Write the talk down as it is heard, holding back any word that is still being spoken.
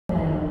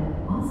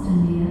So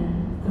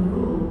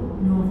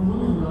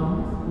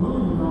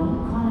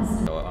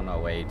we're on our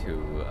way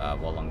to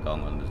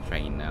Wollongong on the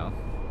train now.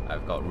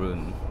 I've got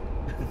Rune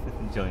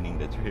joining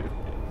the trip.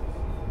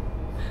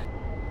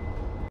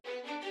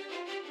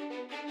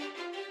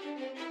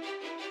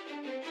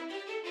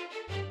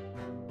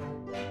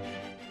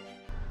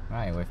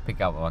 Right, we've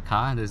picked up our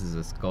car. This is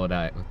a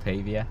Skoda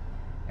Octavia,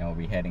 and we'll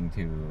be heading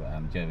to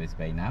Jervis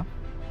Bay now.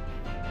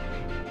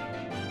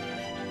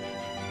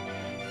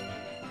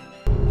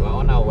 We're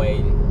on our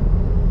way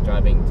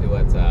driving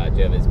towards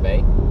Jervis Bay.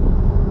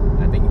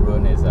 I think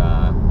Rune is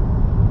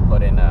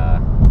put in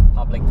a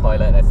public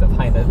toilet as the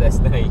final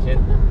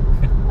destination.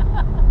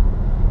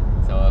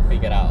 So we'll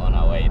figure it out on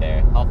our way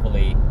there.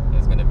 Hopefully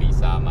there's going to be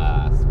some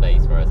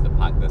space for us to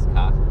park this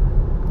car.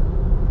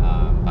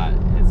 But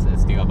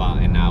it's still about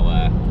an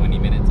hour, 20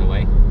 minutes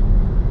away.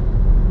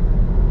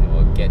 And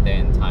we'll get there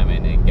in time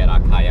and get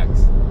our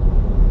kayaks.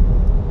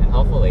 And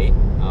hopefully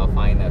I'll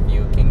find a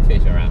few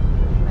kingfish around.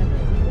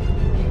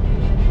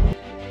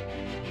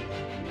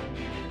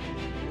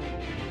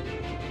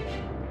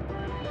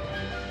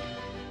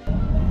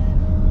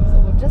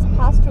 Just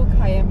passed through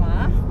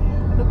Kayak.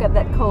 Look at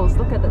that coast,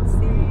 look at that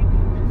sea.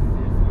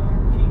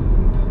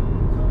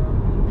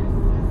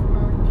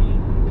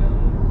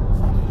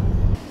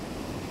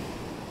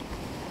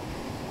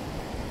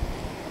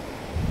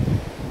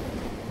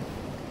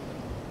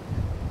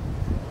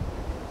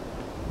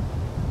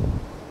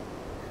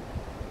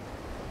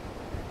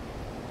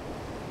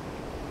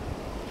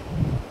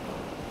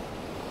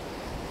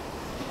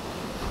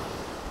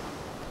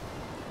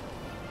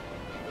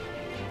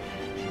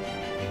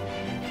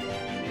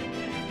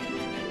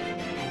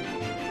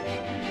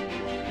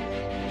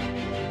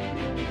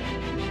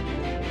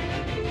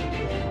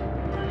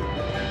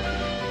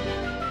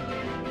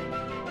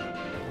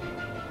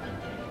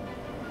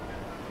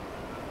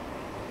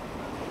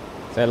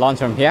 So launch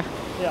from here?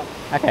 Yeah.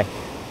 Okay.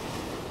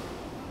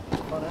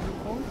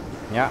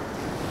 Yeah.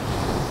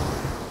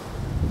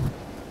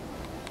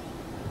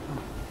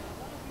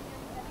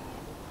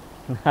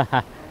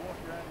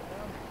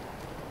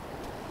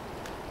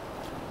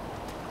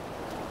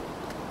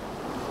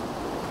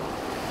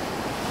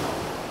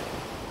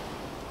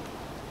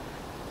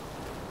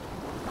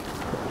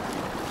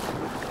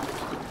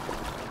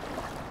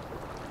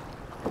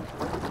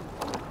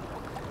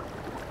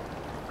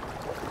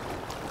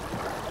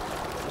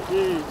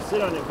 You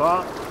sit on your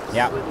butt.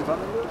 Yeah. Slip your butt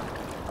into it. Do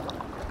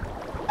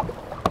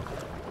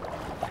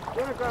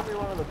you want to grab me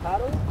one of the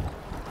paddles?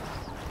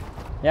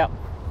 Yep.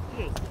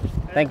 Yes.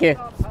 Thank you.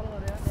 Start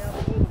paddling out now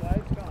before the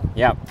waves come.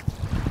 Yep.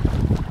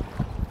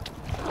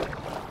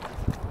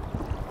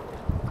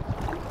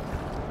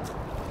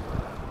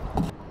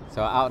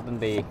 So out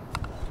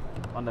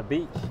on the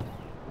beach,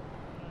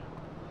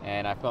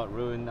 and I've got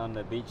Rune on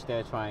the beach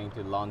there trying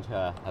to launch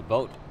a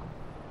boat.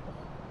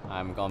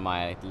 I'm got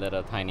my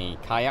little tiny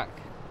kayak.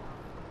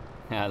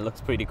 Yeah, it looks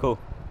pretty cool.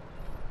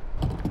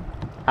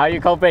 How are you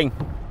coping?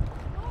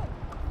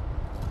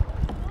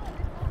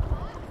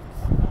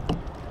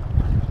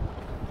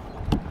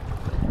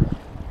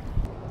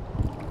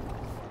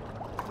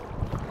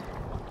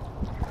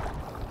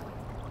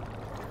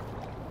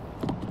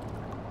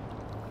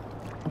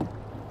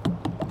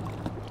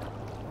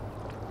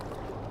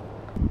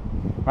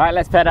 Right,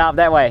 let's pedal up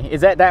that way.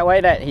 Is it that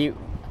way that he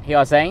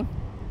was saying?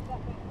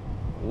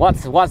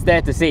 What's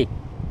there to see?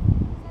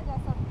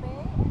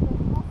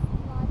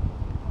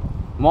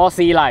 More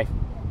sea life.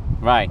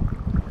 Right.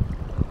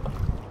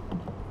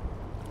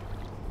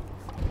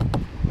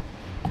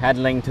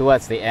 Paddling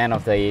towards the end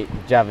of the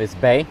Jervis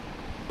Bay.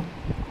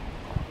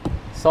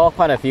 Saw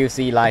quite a few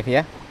sea life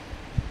here.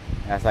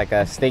 There's like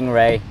a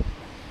stingray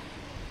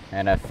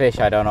and a fish,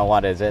 I don't know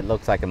what is it.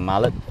 Looks like a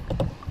mullet.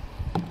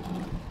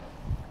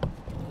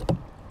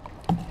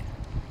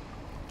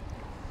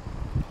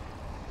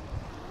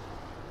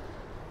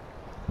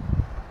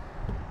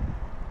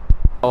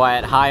 We're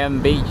at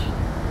Hyam Beach,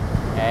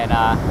 and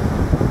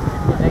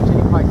it's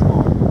actually quite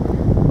small.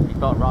 You've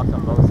got rocks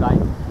on both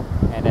sides,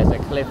 and there's a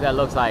cliff that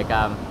looks like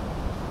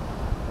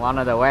one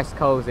of the west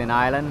coast in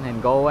Ireland,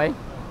 in Galway.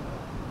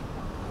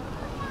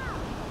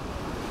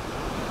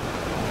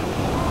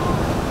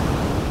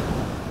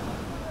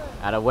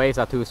 And the waves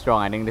are too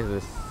strong. I think this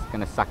is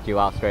gonna suck you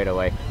out straight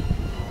away.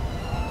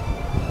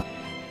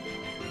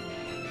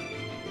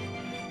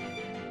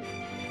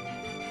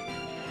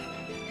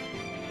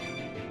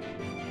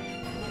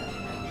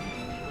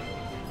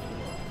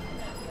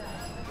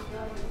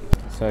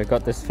 So I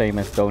got this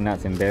famous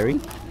donuts in berry.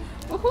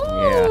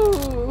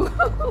 Woohoo!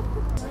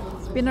 Yeah.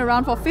 It's been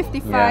around for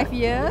 55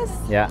 years.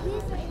 Yeah.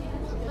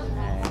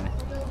 And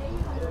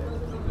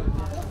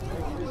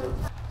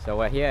so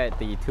we're here at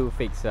the Two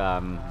Figs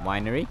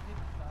winery,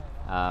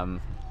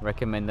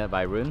 recommended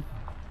by Rune,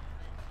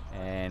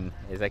 and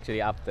it's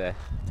actually up the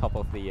top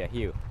of the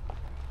hill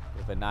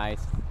with a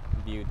nice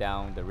view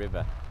down the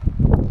river.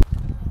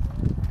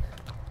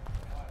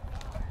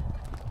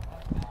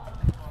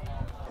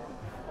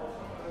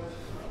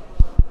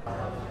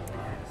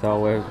 So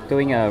we're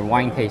doing a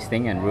wine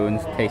tasting, and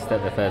Rune's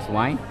tasted the first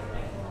wine.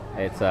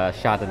 It's a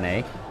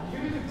Chardonnay.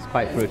 It's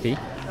quite fruity.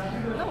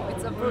 No,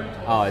 it's a fruit.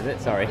 Oh, is it?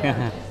 Sorry.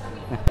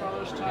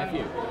 First time. Have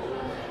you?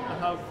 I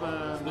have.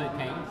 Split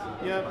canes?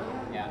 Yeah.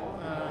 Yeah.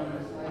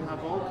 I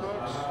have old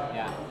cooks.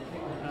 Yeah.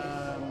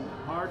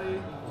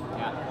 Hardy.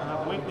 Yeah. I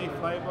have weekly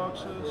fly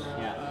boxes.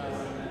 Yeah.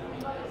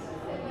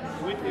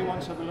 The weekly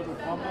ones have a little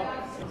pop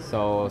up.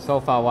 So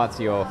far, what's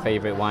your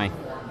favorite wine?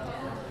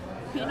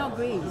 Pinot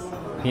Gris.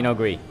 Pinot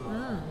Gris.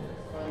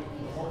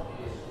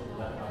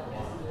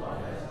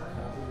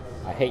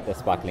 I hate the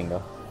sparkling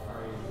though.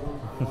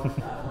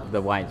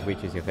 The wines,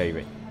 which is your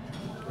favorite?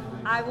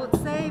 I would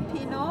say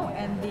Pinot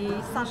and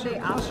the Sunday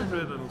afternoon.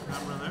 Great little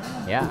camera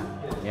there.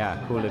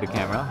 Yeah, cool little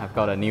camera. I've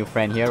got a new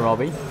friend here,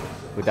 Robbie,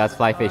 who does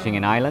fly fishing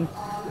in Ireland. Oh,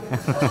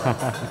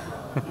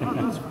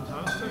 that's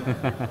fantastic.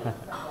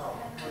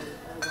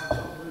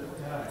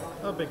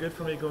 That'd be good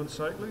for me going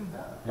cycling.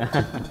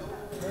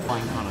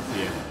 Wine colours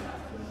here.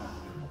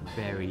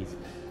 Berries,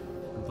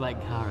 black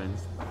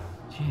currants,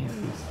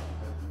 cherries.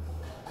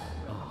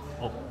 Oh,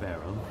 oak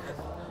barrel.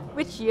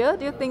 Which year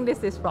do you think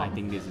this is I from?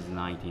 think this is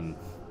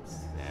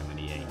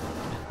 1978.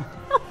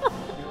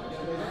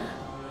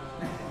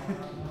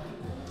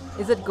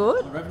 Is it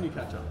good? Revenue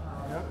catch up.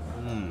 Yeah.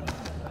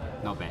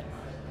 Not bad.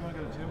 You want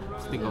to get a table?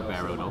 Single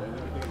barrel though.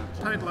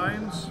 Tight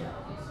lines.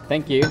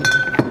 Thank you.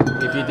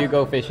 If you do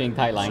go fishing,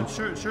 tight lines.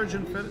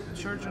 Surgeon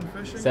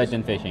fishing.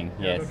 Surgeon fishing,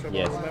 yes, no trouble.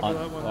 yes. Remember On,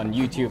 that one. on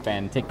YouTube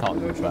and TikTok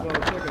No as well.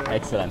 trouble. Check it out.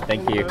 Excellent,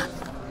 thank you.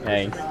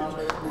 Thanks.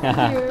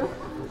 Thank you.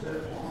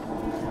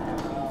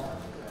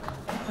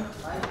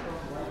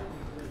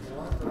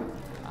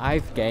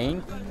 I've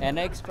gained an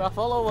extra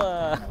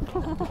follower.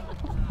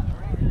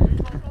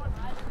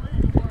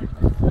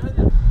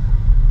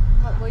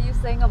 What were you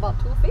saying about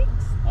Two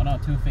Figs? Oh no,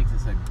 Two Figs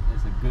is a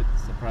good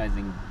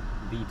surprising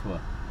detour.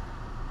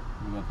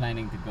 We were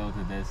planning to go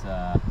to this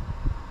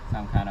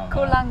some kind of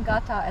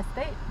Kulangata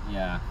Estate.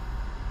 yeah.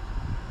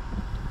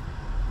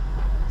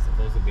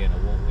 Supposed to be an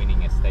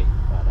award-winning estate,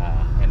 but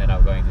ended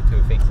up going to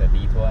Two Figs, a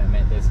detour, and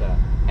met this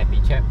happy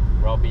chap,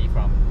 Robbie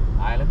from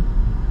Ireland,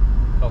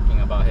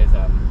 talking about his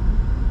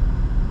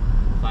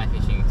fly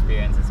fishing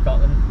experience in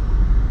Scotland.